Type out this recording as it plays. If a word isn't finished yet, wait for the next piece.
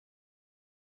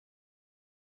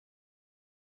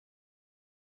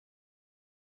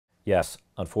Yes,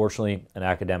 unfortunately, an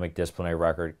academic disciplinary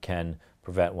record can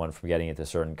prevent one from getting into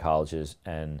certain colleges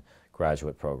and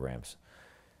graduate programs.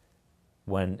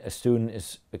 When a student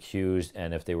is accused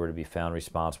and if they were to be found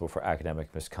responsible for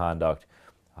academic misconduct,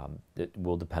 it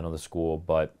will depend on the school,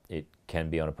 but it can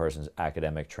be on a person's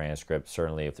academic transcript.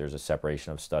 Certainly, if there's a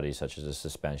separation of studies, such as a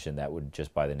suspension, that would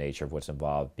just by the nature of what's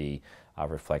involved be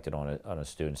reflected on a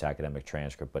student's academic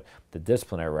transcript. But the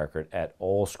disciplinary record at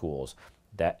all schools,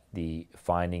 that the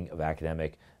finding of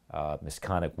academic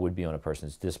misconduct would be on a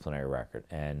person's disciplinary record.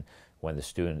 And when the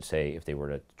students say if they were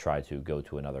to try to go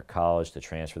to another college, to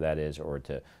transfer that is, or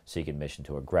to seek admission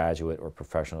to a graduate or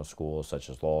professional school such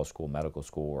as law school, medical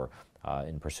school, or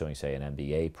in pursuing, say, an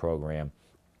MBA program,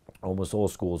 almost all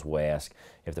schools will ask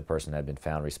if the person had been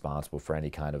found responsible for any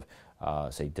kind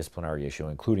of, say, disciplinary issue,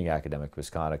 including academic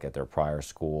misconduct at their prior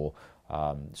school.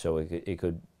 So it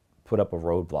could put up a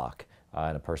roadblock,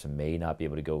 and a person may not be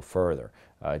able to go further.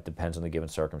 It depends on the given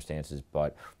circumstances,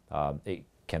 but it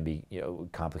can be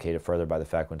complicated further by the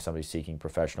fact when somebody's seeking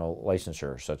professional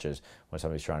licensure, such as when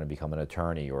somebody's trying to become an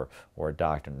attorney or a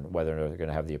doctor, and whether or not they're going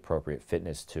to have the appropriate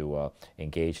fitness to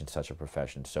engage in such a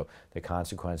profession. So the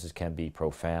consequences can be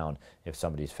profound if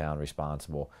somebody's found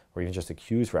responsible or even just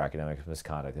accused for academic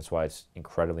misconduct. That's why it's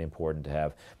incredibly important to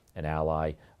have an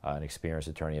ally, an experienced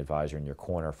attorney advisor in your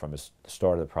corner from the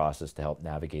start of the process to help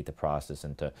navigate the process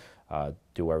and to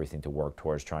do everything to work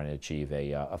towards trying to achieve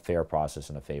a fair process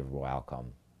and a favorable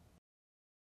outcome.